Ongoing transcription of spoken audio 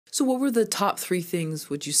So what were the top three things,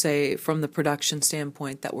 would you say, from the production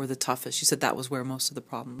standpoint that were the toughest? You said that was where most of the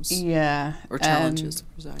problems or challenges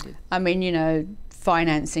resided. I mean, you know,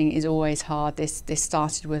 financing is always hard. This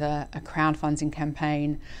started with a crowdfunding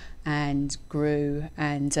campaign and grew,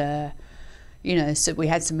 and you know, so we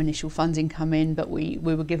had some initial funding come in, but we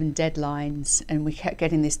were given deadlines, and we kept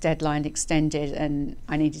getting this deadline extended, and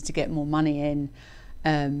I needed to get more money in,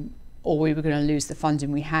 or we were going to lose the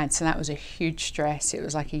funding we had. So that was a huge stress. It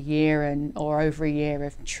was like a year or over a year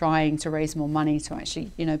of trying to raise more money to actually,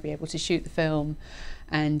 you know, be able to shoot the film.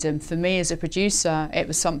 And for me as a producer, it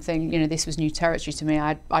was something, you know, this was new territory to me.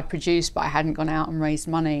 I'd produced, but I hadn't gone out and raised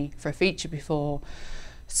money for a feature before.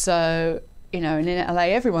 So, you know, and in LA,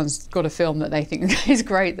 everyone's got a film that they think is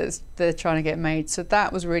great that they're trying to get made. So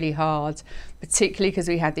that was really hard, particularly because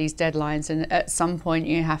we had these deadlines. And at some point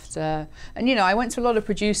you have to, and, you know, I went to a lot of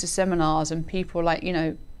producer seminars, and people were like, you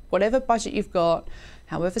know, whatever budget you've got,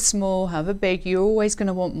 however small, however big, you're always going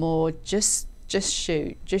to want more. Just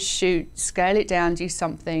shoot, scale it down, do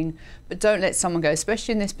something, but don't let someone go,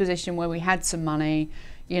 especially in this position where we had some money.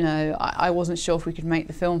 You know, I wasn't sure if we could make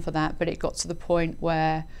the film for that, but it got to the point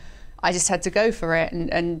where I just had to go for it,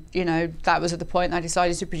 and you know, that was at the point I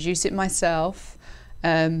decided to produce it myself.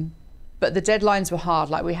 But the deadlines were hard.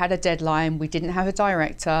 Like, we had a deadline, we didn't have a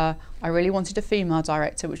director. I really wanted a female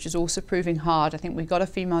director, which was also proving hard. I think we got a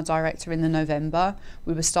female director in the November.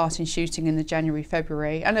 We were starting shooting in the January,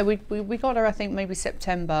 February. I know we got her, I think, maybe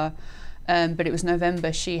September, but it was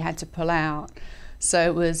November she had to pull out. So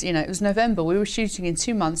it was, you know, it was November. We were shooting in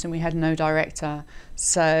 2 months and we had no director.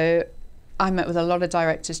 So I met with a lot of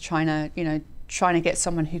directors trying to get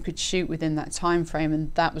someone who could shoot within that time frame,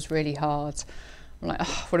 and that was really hard. I'm like,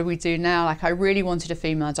 oh, what do we do now? Like, I really wanted a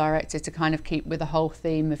female director to kind of keep with the whole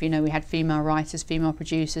theme of, you know, we had female writers, female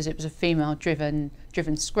producers. It was a female-driven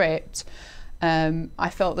script. I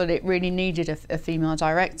felt that it really needed a female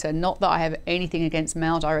director. Not that I have anything against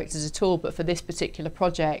male directors at all, but for this particular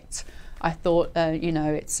project, I thought, you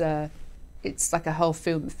know, it's like a whole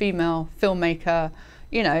female filmmaker.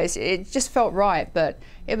 You know, it just felt right, but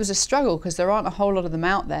it was a struggle because there aren't a whole lot of them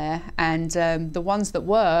out there, and the ones that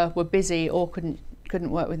were busy or couldn't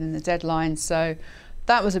work within the deadline. So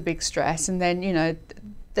that was a big stress. And then, you know,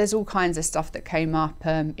 there's all kinds of stuff that came up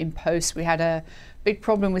in post. We had a big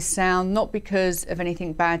problem with sound, not because of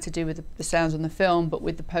anything bad to do with the sounds on the film, but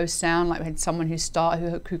with the post sound. Like, we had someone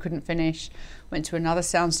who couldn't finish, went to another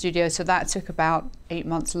sound studio, so that took about 8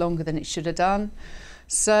 months longer than it should have done.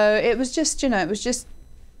 So it was just, you know,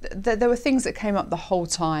 there were things that came up the whole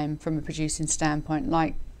time from a producing standpoint.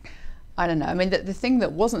 Like, I don't know, I mean, the thing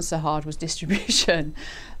that wasn't so hard was distribution.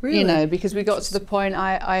 Really? You know, because we got to the point,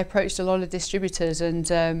 I approached a lot of distributors,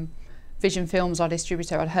 and Vision Films, our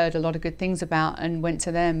distributor, I'd heard a lot of good things about, and went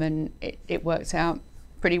to them, and it worked out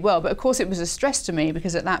pretty well. But of course it was a stress to me,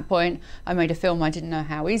 because at that point I made a film, I didn't know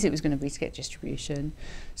how easy it was going to be to get distribution.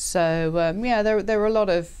 So yeah, there were a lot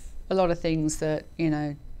of things that, you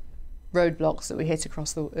know, roadblocks that we hit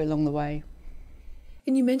along the way.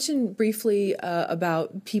 And you mentioned briefly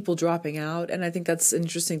about people dropping out, and I think that's an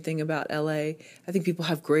interesting thing about LA. I think people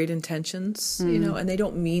have great intentions, you know, and they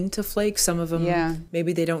don't mean to flake. Some of them,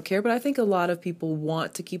 maybe they don't care, but I think a lot of people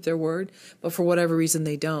want to keep their word, but for whatever reason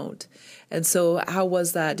they don't. And so how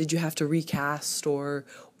was that? Did you have to recast or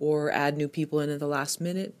add new people in at the last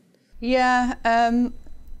minute? Yeah, I mean,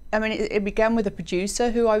 it began with a producer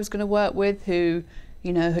who I was going to work with, who,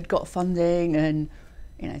 you know, had got funding, and,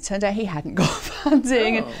 you know, it turned out he hadn't got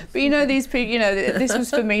funding. But, you know, these people, you know, this was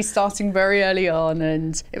for me starting very early on,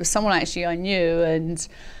 and it was someone actually I knew. And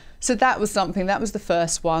so that was something, that was the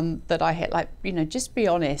first one that I hit. Like, you know, just be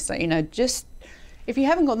honest. Like, you know, just, if you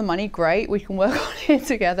haven't got the money, great, we can work on it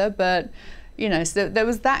together. But, you know, so there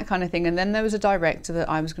was that kind of thing. And then there was a director that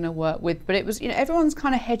I was going to work with. But it was, you know, everyone's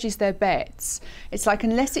kind of hedges their bets. It's like,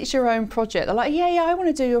 unless it's your own project, they're like, yeah, I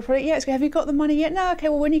want to do your project. Yeah, it's good. Have you got the money yet? No, okay,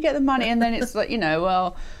 well, when you get the money. And then it's like, you know,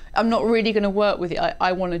 well, I'm not really going to work with you.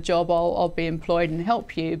 I want a job, I'll be employed and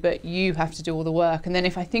help you, but you have to do all the work. And then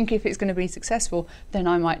if it's going to be successful, then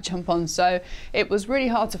I might jump on. So it was really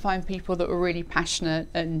hard to find people that were really passionate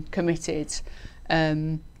and committed,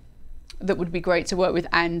 that would be great to work with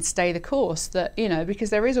and stay the course. That, you know,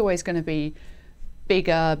 because there is always going to be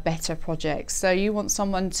bigger, better projects. So you want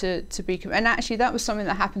someone to be, and actually that was something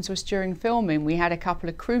that happened to us during filming. We had a couple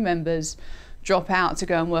of crew members drop out to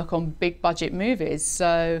go and work on big budget movies.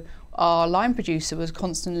 So our line producer was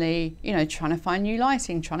constantly, you know, trying to find new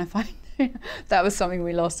lighting, trying to find that was something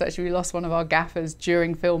we lost. Actually, we lost one of our gaffers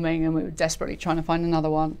during filming, and we were desperately trying to find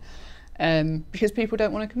another one, because people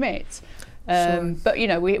don't want to commit. Sure. But you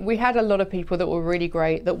know, we had a lot of people that were really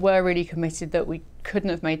great, that were really committed, that we couldn't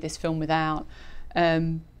have made this film without.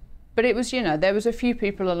 But it was, you know, there was a few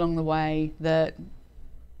people along the way that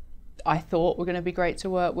I thought were going to be great to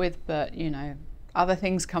work with, but you know, other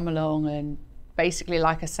things come along, and basically,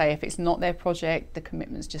 like I say, if it's not their project, the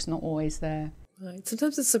commitment's just not always there. Right.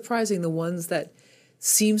 Sometimes it's surprising the ones that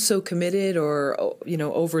seem so committed or, you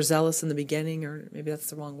know, overzealous in the beginning, or maybe that's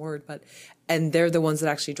the wrong word, and they're the ones that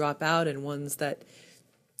actually drop out, and ones that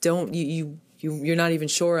don't, you're not even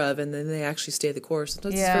sure of, and then they actually stay the course.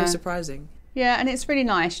 Sometimes it's very surprising. Yeah, and it's really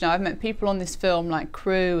nice. You know, I've met people on this film, like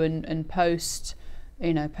crew and post,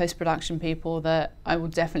 you know, post-production people that I will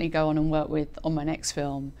definitely go on and work with on my next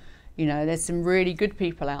film. You know, there's some really good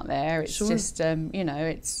people out there. It's just, you know,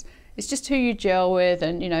 it's just who you gel with,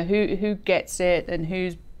 and you know who gets it, and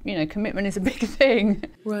who's, you know, commitment is a big thing.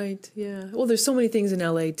 Right. Yeah. Well, there's so many things in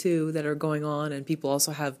LA too that are going on, and people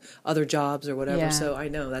also have other jobs or whatever. Yeah. So I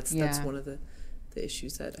know that's one of the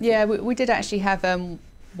issues that. We did actually have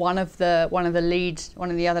one of the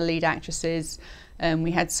other lead actresses.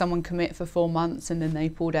 We had someone commit for 4 months and then they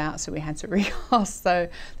pulled out, so we had to recast. So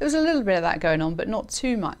there was a little bit of that going on, but not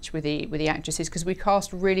too much with the actresses, because we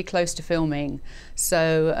cast really close to filming.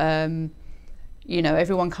 So you know,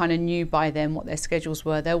 everyone kind of knew by then what their schedules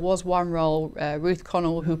were. There was one role, Ruth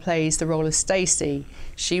Connell, who plays the role of Stacey.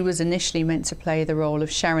 She was initially meant to play the role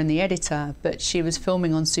of Sharon the editor, but she was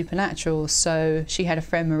filming on Supernatural, so she had a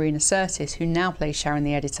friend, Marina Sirtis, who now plays Sharon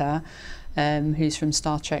the editor, who's from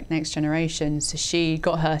Star Trek Next Generation, so she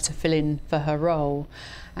got her to fill in for her role.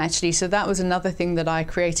 Actually, so that was another thing that I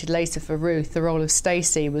created later for Ruth. The role of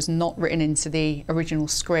Stacey was not written into the original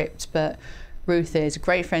script, but Ruth is a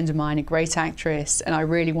great friend of mine, a great actress, and I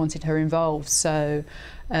really wanted her involved. So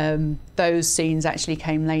those scenes actually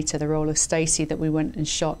came later, the role of Stacey that we went and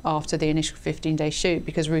shot after the initial 15-day shoot,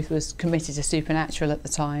 because Ruth was committed to Supernatural at the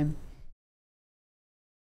time.